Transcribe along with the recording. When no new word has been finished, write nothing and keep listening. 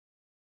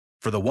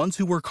For the ones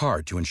who work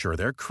hard to ensure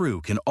their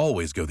crew can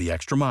always go the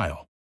extra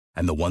mile,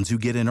 and the ones who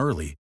get in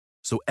early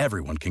so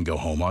everyone can go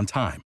home on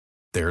time,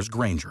 there's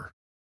Grainger,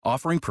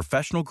 offering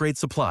professional-grade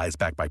supplies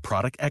backed by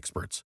product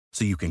experts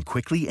so you can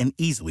quickly and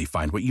easily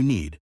find what you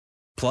need.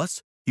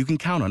 Plus, you can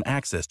count on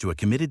access to a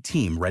committed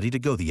team ready to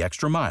go the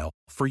extra mile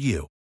for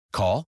you.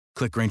 Call,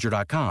 click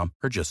Grainger.com,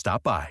 or just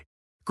stop by.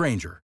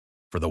 Grainger,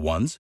 for the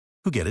ones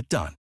who get it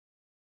done.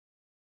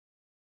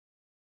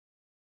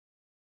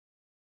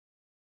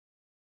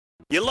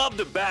 You love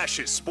to bash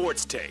his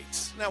sports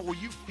takes. Now, will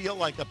you feel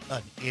like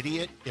an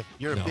idiot if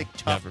you're No, a big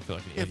tough? never feel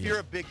like an if idiot. you're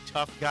a big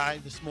tough guy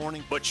this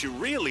morning, But you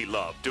really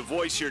love to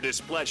voice your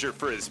displeasure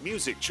for his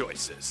music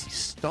choices. he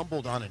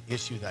stumbled on an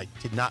issue that I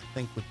did not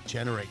think would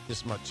generate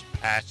this much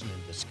passion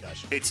and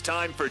discussion. It's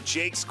time for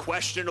Jake's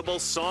questionable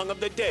song of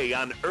the day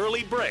on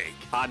Early Break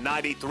on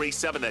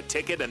 93.7 The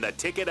Ticket and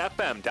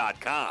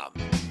theticketfm.com.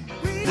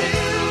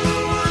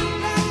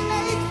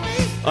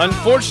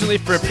 Unfortunately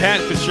for Pat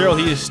Fitzgerald,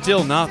 he is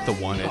still not the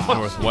one at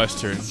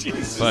Northwestern.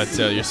 But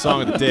your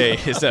song of the day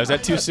is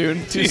that too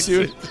soon? Too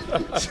soon?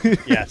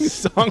 Yes.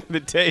 Song of the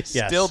day is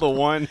Yes. still the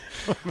one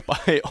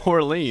by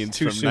Orleans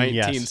Too from soon,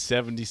 yes.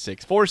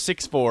 1976.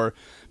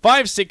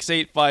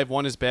 464-568-5.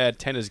 1 is bad,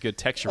 10 is good.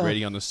 Texture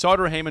rating on the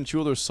Sauter Heyman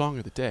Jewelers song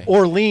of the day.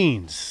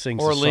 Orleans sings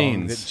a song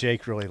Orleans. that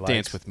Jake really likes.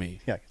 Dance with me.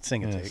 Yeah,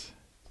 sing it, Yes. Jake.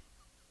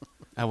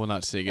 I will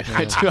not sing it.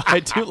 I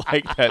do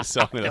like that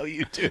song. No,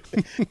 you do.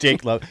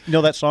 Jake love. You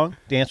know that song?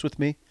 Dance with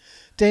me.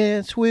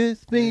 Dance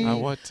with me. I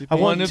want to be- I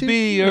want Want to to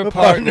be your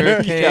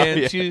partner,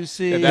 can't Yeah. you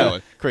see? Yeah, that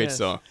one. Great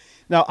song.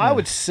 Now, I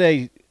would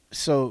say,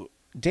 so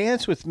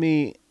Dance with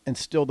Me and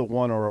Still the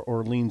One are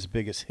Orleans'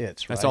 biggest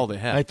hits, right? That's all they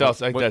have. I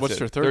thought- like, that's what's it.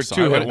 their third They're song?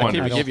 two-hit I can't wonders.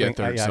 even I give you a don't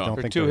think- third I song. don't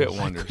They're think two-hit there's-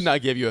 wonders. Could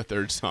not give you a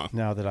third song.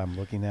 Now that I'm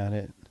looking at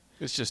it,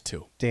 It's just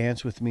two.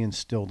 Dance with Me and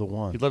Still the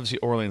One. You'd love to see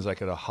Orleans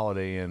like at a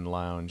Holiday Inn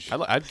lounge.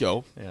 I'd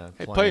go. Yeah,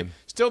 Hey, play playing.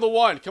 Still the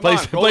One. Come Play, on.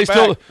 Roll play it back.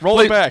 still. Roll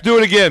play, it back. Do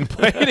it again.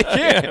 Play it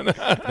again.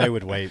 They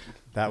would wait.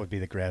 That would be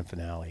the grand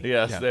finale.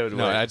 Yes, Yeah. they would.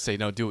 No, wait. I'd say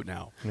no. Do it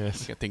now.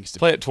 Yes. You got things to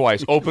Play it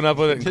twice. Open up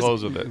with it and Just-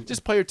 close with it.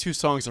 Just play your two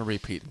songs on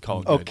repeat and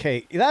call it good.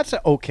 Okay, that's an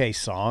okay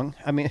song.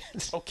 I mean,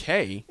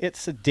 Okay.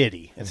 it's a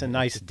ditty. It's a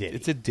nice ditty.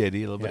 It's a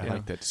ditty a little I bit.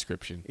 like that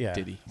description. yeah,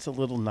 Ditty. it's a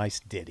little nice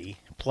ditty.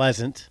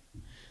 Pleasant.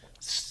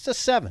 It's a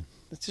 7.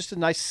 It's just a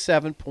nice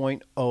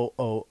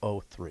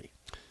 7.0003.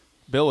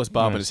 Bill was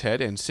bobbing Nice. his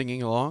head and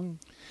singing along.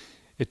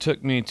 It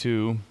took me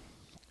to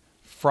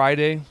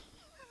Friday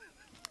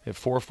at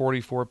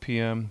 4:44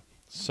 p.m.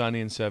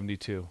 Sunny and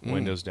 72.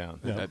 Windows down.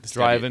 That's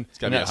Driving. It's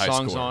gotta And be a that high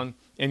song's score. on.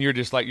 And you're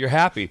just like, you're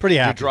happy. Pretty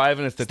happy. You're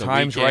driving if the the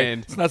time's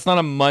weekend. right. That's not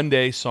a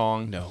Monday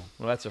song. No.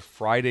 Well, that's a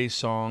Friday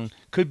song.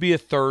 Could be a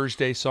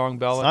Thursday song,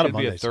 Bella. It's not a Could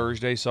be a Monday song.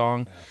 Thursday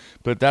song.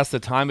 But that's the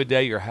time of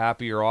day. You're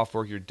happy. You're off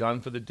work. You're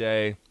done for the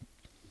day.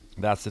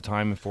 That's the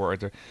time for it right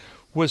there.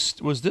 Was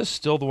this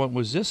still the one?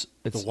 Was this?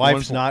 The It's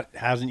wife's one-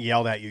 hasn't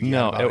yelled at you yet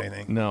No, about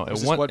anything. no.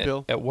 Was this what,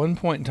 Bill? At one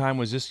point in time,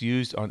 was this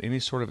used on any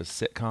sort of a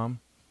sitcom?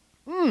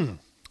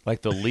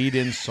 Like the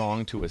lead-in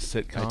song to a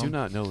sitcom? I do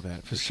not know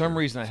that. For some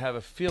reason, I have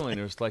a feeling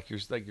it was like you're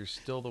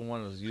still the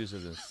one that was used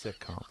as a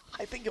sitcom.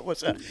 I think it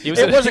was a It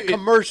was a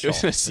commercial.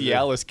 It was a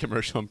Cialis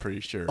commercial, I'm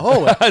pretty sure.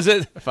 Oh, Is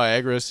it?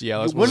 Viagra,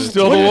 Cialis. wouldn't-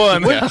 Still the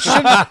one.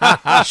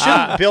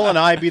 shouldn't Bill and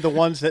I be the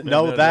ones that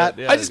know that?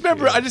 yeah. I just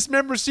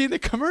remember seeing the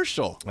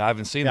commercial. I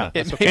haven't seen Yeah. that.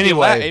 It made me Anyway,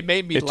 laugh. It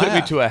made me took me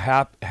laugh. to a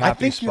happy I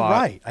think spot. you're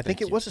right. I think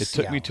it was a It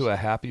took me to a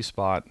happy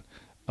spot.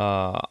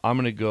 I'm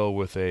going to go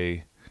with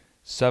a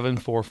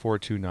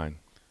 74429.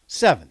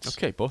 7s.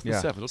 Okay, both Yeah.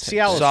 the 7. Okay.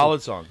 Cialis.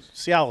 Solid songs.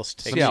 Cialis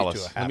takes Cialis. you to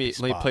a Let happy me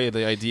spot. play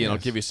the ID, and I'll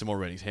give you some more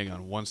ratings. Hang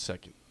on 1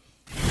 second.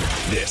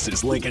 This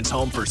is Lincoln's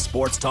home for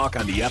sports talk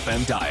on the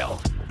FM dial.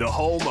 The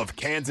home of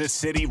Kansas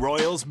City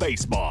Royals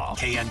baseball.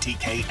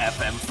 KNTK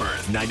FM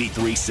Firth,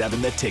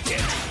 93.7 The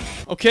Ticket.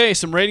 Okay,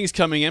 some ratings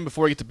coming in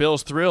before we get to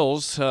Bill's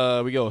Thrills.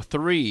 We go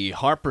 3.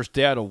 Harper's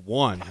dad a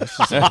 1. This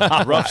is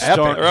a rough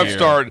start. Rough here.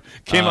 start.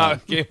 Came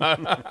out.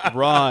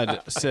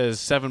 Rod says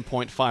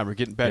 7.5. We're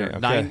getting better.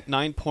 Yeah, okay.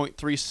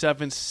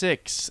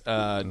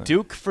 9.376.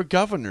 Duke for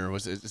governor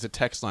is a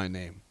text line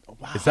name.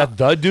 Is that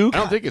the Duke? I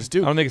don't think it's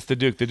Duke. I don't think it's the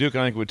Duke. The Duke,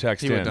 I think, would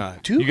text He in. would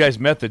not. Duke? You guys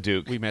met the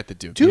Duke. We met the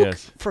Duke. Duke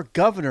Yes. for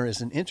governor is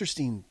an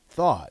interesting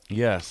thought.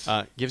 Yes.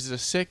 Gives it a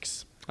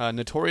 6.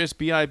 Notorious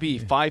B.I.B.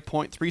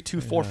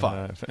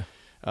 5.3245.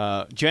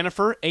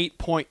 Jennifer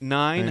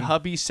 8.9.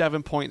 Hubby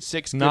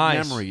 7.6. Good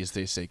Nice. memories,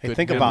 they say. Hey, Good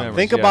think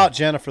memories. about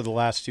Jennifer the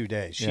last 2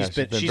 days. Yeah, She's she's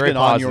been been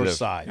on very your positive.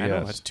 side. I know,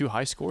 Yes. that's 2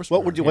 high scores.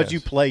 What for would her. you what did you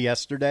Yes. play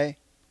yesterday?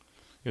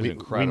 It was We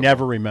incredible.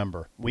 never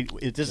remember.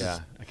 This Yeah,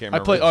 is I can't I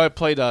remember.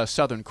 played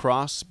Southern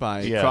Cross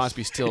by Yes.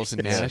 Crosby, Stills,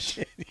 and Nash.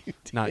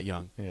 Not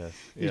young. Yes.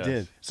 you yes.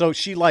 did. So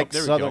she liked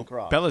There we Southern go.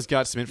 Cross. Bella's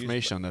got some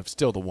information on the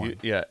Still the One.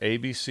 Yeah,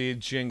 ABC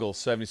Jingle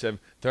 77.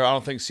 There, I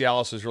don't think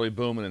Cialis was really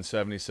booming in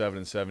 77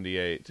 and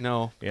 78.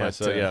 No, Yeah, but,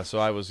 so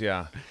I was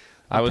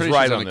I was pretty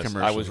right sure on she's on a this. I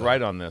commercial, was though.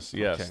 right on this.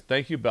 Yes. Okay.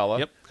 Thank you, Bella.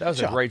 Yep. That was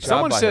a Job. great job.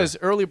 Someone by says her.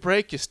 early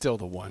break is still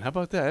the one. How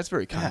about that? That's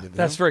very kind of them.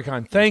 That's very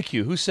kind. Thank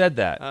you. Who said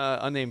that?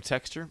 Unnamed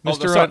texter.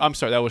 Mr. I'm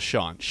sorry. That was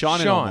Sean. Sean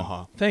in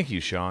Omaha. Thank you,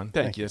 Sean.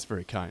 Thank you. That's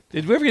very kind.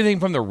 Did we ever get anything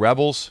from the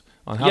Rebels?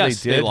 on how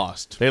Yes, they did? they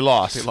lost. They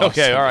lost. They lost.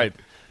 Okay, all right.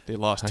 They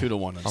lost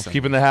 2-1 on I'm Sunday.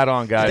 keeping the hat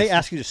on, guys. Did they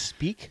ask you to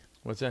speak?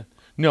 What's that?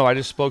 No, I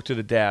just spoke to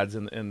the dads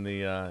in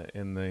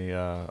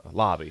the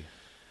lobby.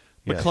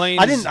 Yes.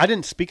 McLean's, I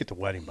didn't speak at the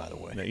wedding, by the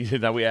way. No, you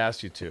did not. We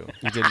asked you to.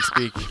 You didn't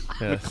speak.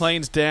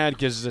 McLean's dad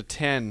gives us a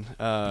 10.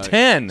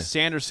 10.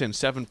 Sanderson,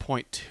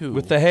 7.2.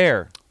 With the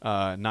hair.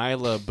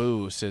 Nyla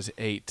Boo says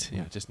 8.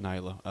 Yeah, just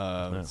Nyla.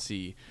 Let's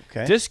see.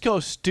 Okay. Disco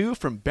Stew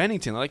from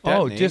Bennington. I like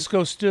that name.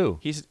 Disco Stew.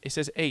 It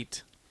says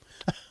 8.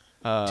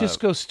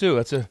 Disco Stew.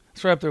 That's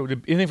right up there.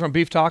 Anything from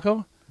Beef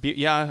Taco? Beef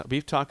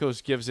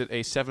Tacos gives it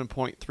a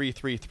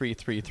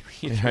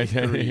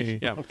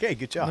 7.3333333. Yeah. Okay,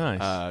 good job.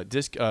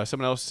 Nice.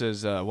 Someone else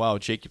says, wow,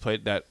 Jake, you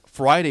played that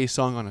Friday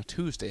song on a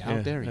Tuesday. How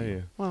dare how you?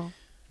 you? Well,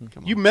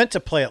 come on. You meant to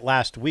play it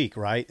last week,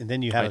 right? And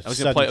then you had I a was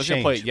sudden going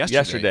to play change. it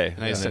Yesterday.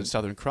 and I Yeah. said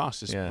Southern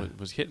Cross Yeah.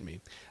 was hitting me.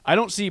 I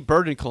don't see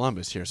Bird in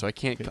Columbus here, so I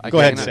can't. Go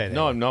ahead and say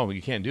that. No,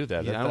 you can't do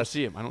that. I don't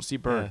see him. I don't see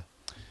Bird.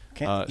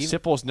 Can't even-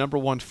 Sipple's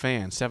 #1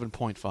 fan,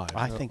 7.5.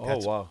 I think Oh,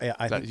 that's. wow. Yeah,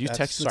 I think You that's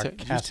text him- you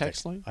sarcastic.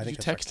 text line? I think You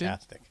that's text him?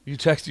 sarcastic. You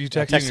texting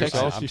Texting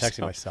yourself? I'm texting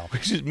myself.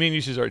 Me and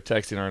you should start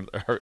texting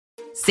our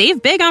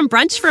Save big on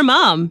brunch for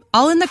mom,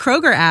 all in the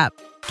Kroger app.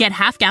 Get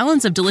half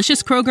gallons of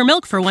delicious Kroger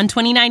milk for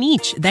 $1.29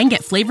 each. Then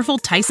get flavorful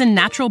Tyson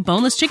natural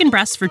boneless chicken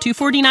breasts for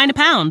 $2.49 a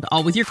pound,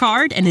 all with your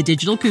card and a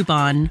digital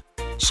coupon.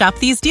 Shop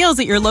these deals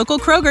at your local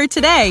Kroger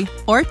today,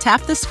 or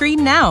tap the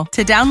screen now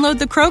to download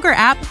the Kroger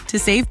app to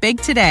save big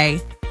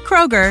today.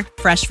 Kroger,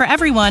 fresh for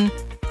everyone.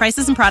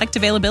 Prices and product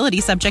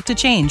availability subject to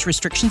change.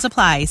 Restrictions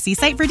apply. See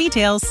site for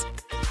details.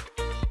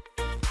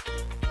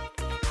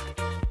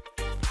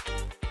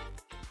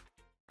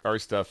 our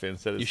stuff in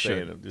instead of You saying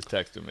should. them. Just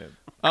text them in.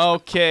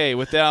 Okay,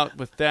 with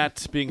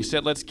that being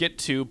said, let's get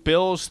to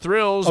Bill's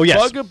Thrills. Oh,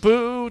 yes.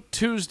 Bugaboo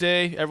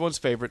Tuesday, everyone's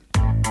favorite.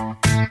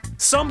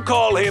 Some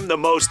call him the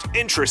most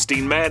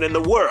interesting man in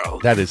the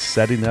world. That is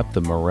setting up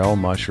the morel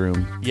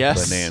mushroom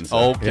Yes. bonanza.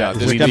 Oh, yeah.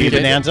 Is it going to be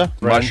bonanza?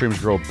 Mushrooms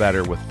grow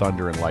better with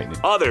thunder and lightning.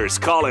 Others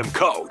call him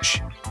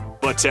Coach.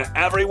 But to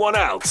everyone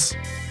else,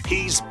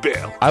 he's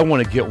Bill. I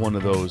want to get one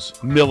of those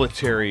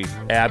military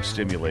ab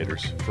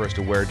stimulators for us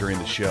to wear during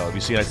the show. Have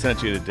you seen? I sent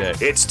it to you today.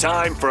 It's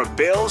time for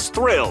Bill's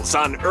Thrills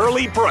on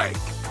Early Break.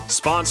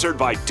 Sponsored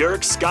by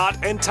Dirk, Scott,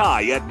 and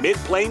Ty at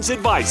MidPlains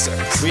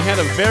Advisors. We had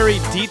a very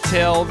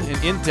detailed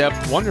and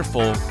in-depth,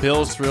 wonderful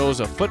Bill's Thrills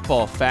of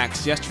football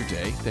facts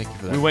yesterday. Thank you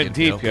for that. We went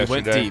deep Bill. We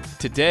went yesterday. deep.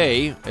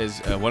 Today, is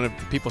one of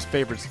people's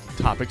favorite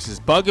topics, is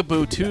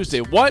Bugaboo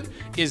Tuesday. What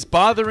is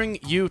bothering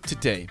you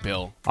today,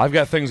 Bill? I've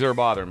got things that are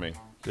bothering me.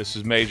 This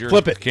is major.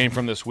 Flip it. Came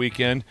from this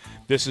weekend.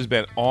 This has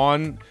been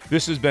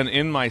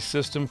in my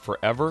system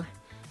forever.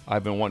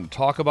 I've been wanting to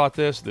talk about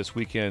this. This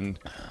weekend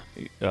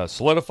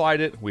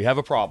solidified it. We have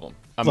a problem.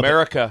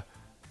 America,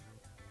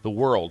 the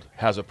world,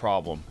 has a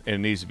problem, and it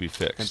needs to be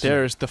fixed. And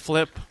there's the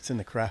flip. It's in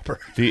the crapper.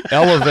 The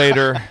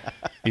elevator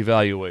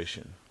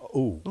evaluation.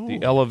 Ooh. The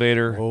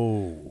elevator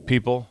Oh.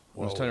 people.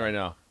 I'm just telling you right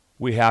now,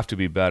 we have to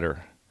be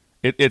better.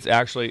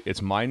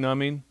 It's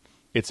mind-numbing.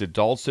 It's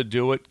adults that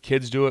do it.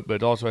 Kids do it, but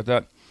adults like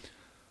that.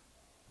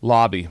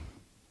 Lobby.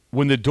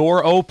 When the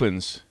door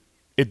opens,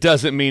 it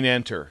doesn't mean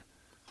enter.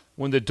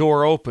 When the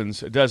door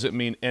opens, it doesn't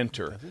mean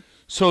enter.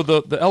 So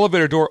the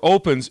elevator door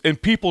opens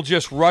and people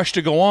just rush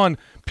to go on.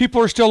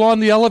 People are still on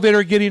the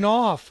elevator getting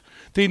off.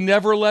 They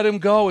never let him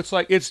go. It's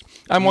like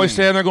I'm always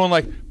standing there going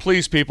like,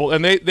 please people.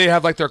 And they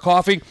have like their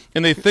coffee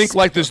and they think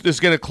like this is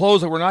going to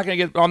close and we're not going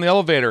to get on the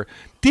elevator.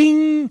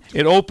 Ding!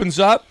 It opens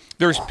up.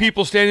 There's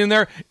people standing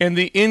there and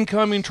the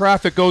incoming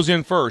traffic goes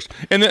in first.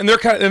 And then they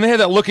have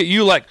that look at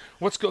you like,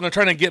 what's going? They're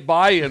trying to get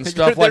by and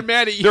stuff. They're like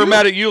mad at you. They're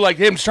mad at you like,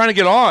 hey, I'm just trying to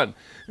get on.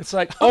 It's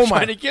like, oh my.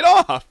 Trying to get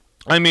off.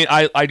 I mean,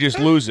 I just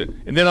lose it.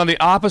 And then on the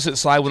opposite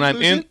side, when I'm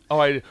in,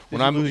 I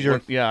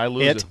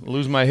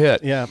lose my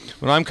hit. Yeah.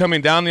 When I'm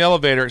coming down the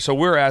elevator, so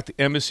we're at the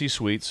Embassy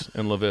Suites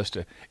in La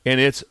Vista, and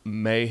it's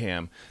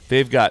mayhem.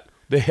 They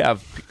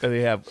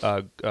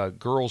have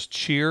girls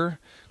cheer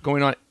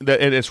going on,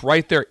 and it's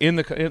right there in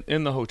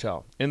the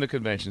hotel, in the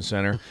convention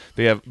center.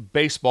 They have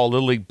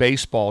Little League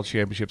baseball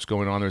championships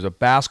going on. There's a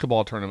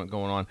basketball tournament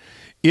going on.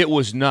 It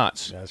was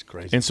nuts. That's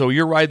crazy. And so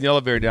you're riding the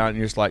elevator down, and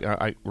you're just like,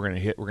 we're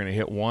gonna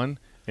hit one.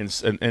 And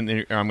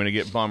I'm going to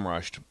get bum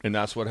rushed, and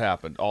that's what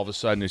happened. All of a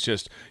sudden, it's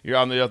just you're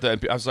on the other.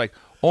 I was like,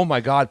 "Oh my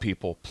God,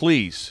 people,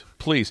 please!"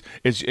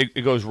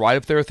 It goes right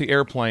up there at the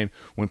airplane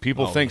when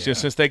people think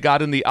since they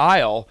got in the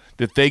aisle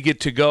that they get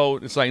to go.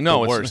 It's like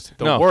no,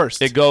 The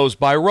worst. It goes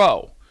by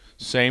row.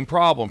 Same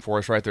problem for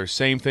us right there.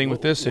 Same thing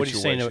with this What are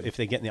situation. you saying? If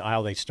they get in the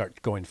aisle, they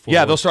start going forward?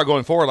 Yeah, they'll start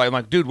going forward. I'm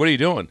like, dude, what are you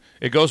doing?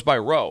 It goes by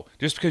row.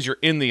 Just because you're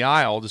in the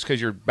aisle, just because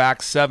you're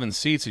back 7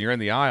 seats and you're in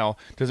the aisle,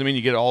 doesn't mean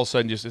you get all of a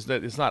sudden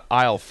it's not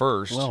aisle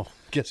first. Well,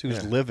 guess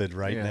who's livid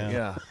right now?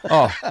 Yeah.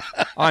 Oh,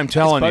 I'm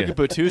telling you.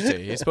 Bugaboo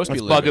Tuesday. It's supposed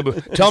to be Bugaboo.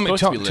 livid.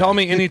 Tell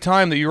me any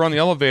time that you're on the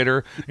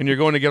elevator and you're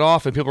going to get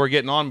off and people are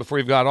getting on before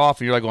you've got off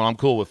and you're like, well, I'm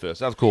cool with this.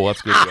 That's cool.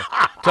 That's good.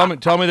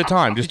 Tell me the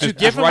time.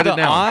 Just write it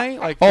down.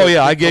 Like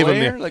I gave him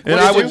glare? the. Like,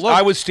 and what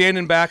I was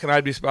standing back, and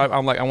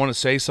I'm like, I want to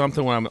say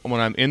something when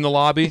I'm in the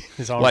lobby.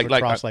 His arms were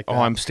crossed like that.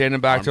 I'm standing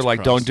back there,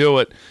 like, crossed.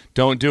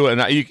 don't do it,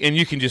 and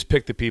you can just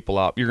pick the people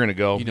up. You're gonna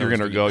go. You're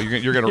gonna go.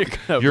 You're gonna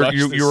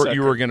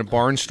you were gonna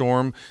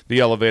barnstorm the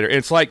elevator. And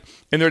it's like,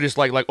 and they're just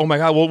like, oh my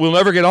God, we'll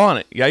never get on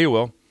it. Yeah, you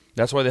will.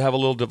 That's why they have a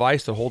little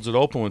device that holds it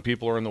open when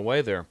people are in the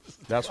way there.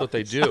 That's what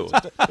they do.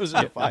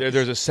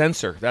 There's a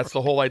sensor. That's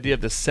the whole idea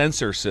of the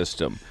sensor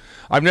system.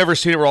 I've never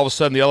seen it where all of a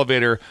sudden the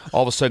elevator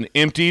all of a sudden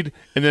emptied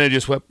and then it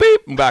just went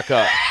beep and back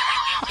up.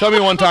 Tell me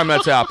one time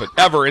that's happened,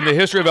 ever, in the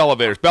history of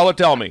elevators. Bella,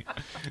 tell me.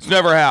 It's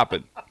never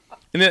happened.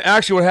 And then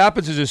actually what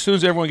happens is as soon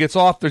as everyone gets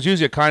off, there's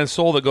usually a kind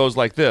soul that goes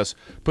like this,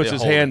 puts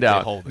his hand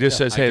out, just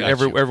says, hey,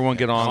 everyone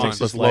get on,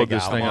 let's load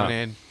this thing up.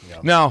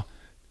 Now,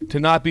 to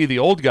not be the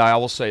old guy, I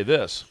will say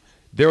this.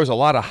 There was a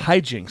lot of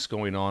hijinks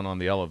going on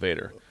the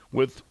elevator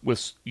with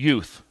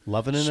youth.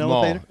 Loving an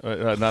Small.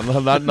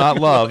 elevator? Not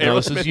love. No,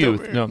 this is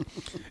youth. No,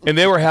 and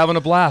they were having a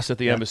blast at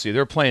the embassy. They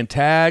were playing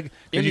tag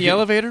in the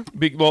elevator.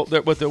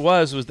 What there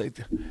was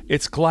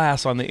it's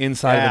glass on the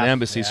inside of an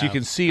embassy, so you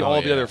can see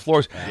all the other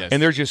floors. And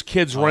they're just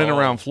kids running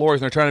around floors,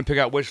 and they're trying to pick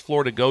out which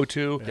floor to go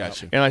to,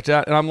 and like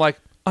that. And I'm like,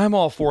 I'm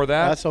all for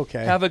that. That's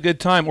okay. Have a good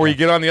time. Or you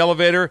get on the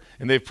elevator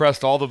and they've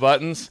pressed all the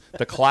buttons.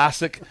 The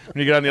classic when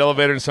you get on the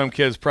elevator and some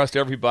kids pressed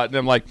every button.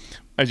 I'm like,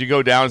 as you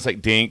go down, it's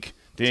like dink,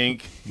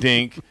 dink,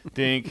 dink,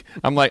 dink.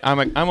 I'm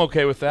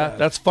okay with that.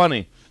 That's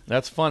funny.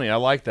 That's funny. I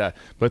like that.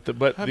 But the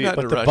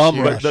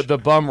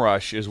bum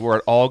rush is where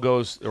it all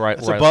goes right.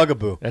 That's a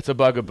bugaboo. That's a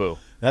bugaboo.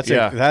 That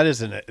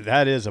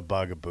is a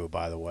bugaboo,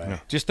 by the way. Yeah.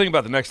 Just think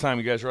about the next time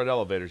you guys ride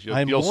elevators.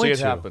 You'll see it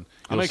happen.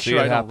 I'll make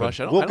sure I don't rush.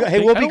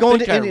 We'll be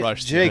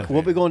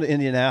going to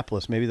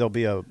Indianapolis. Maybe there'll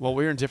be a. Well,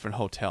 we're in different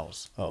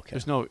hotels. Okay.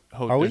 There's no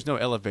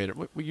elevator.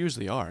 We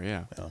usually are.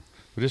 Yeah.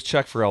 But just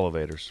check for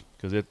elevators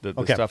because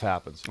the stuff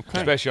happens,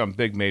 especially on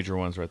big major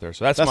ones right there.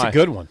 So that's a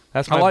good one.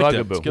 That's my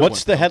bugaboo.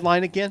 What's the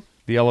headline again?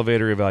 The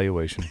elevator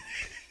evaluation.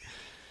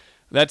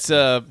 That's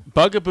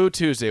Bugaboo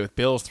Tuesday with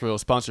Bill's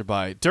Thrills, sponsored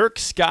by Dirk,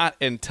 Scott,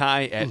 and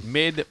Ty at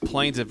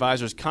MidPlains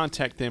Advisors.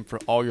 Contact them for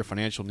all your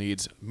financial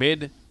needs.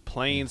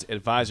 MidPlains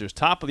Advisors.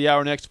 Top of the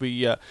hour next.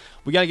 We got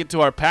to get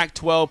to our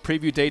Pac-12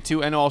 preview day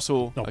 2 and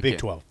also Big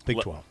 12.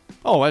 Big 12.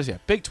 Oh, what is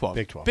that? Big 12.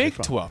 Big 12. Big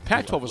 12.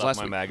 Pac-12 was last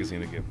my week.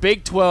 magazine again.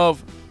 Big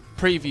 12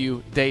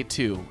 preview day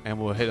 2, and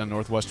we'll hit on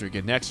Northwestern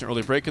again next. An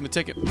early break in the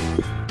ticket.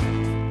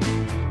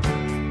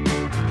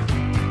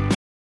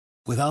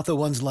 Without the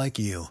ones like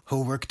you,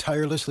 who work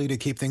tirelessly to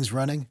keep things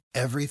running,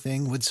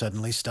 everything would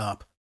suddenly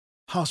stop.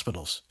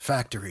 Hospitals,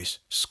 factories,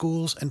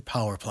 schools, and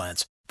power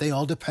plants, they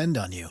all depend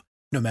on you.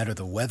 No matter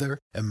the weather,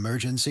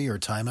 emergency, or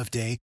time of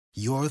day,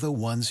 you're the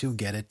ones who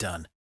get it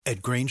done.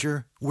 At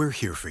Grainger, we're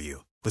here for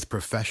you with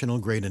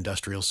professional-grade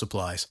industrial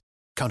supplies.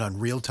 Count on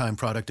real-time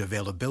product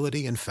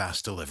availability and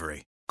fast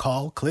delivery.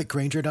 Call, click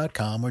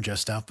Grainger.com, or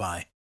just stop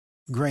by.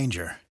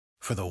 Grainger,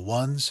 for the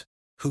ones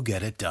who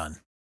get it done.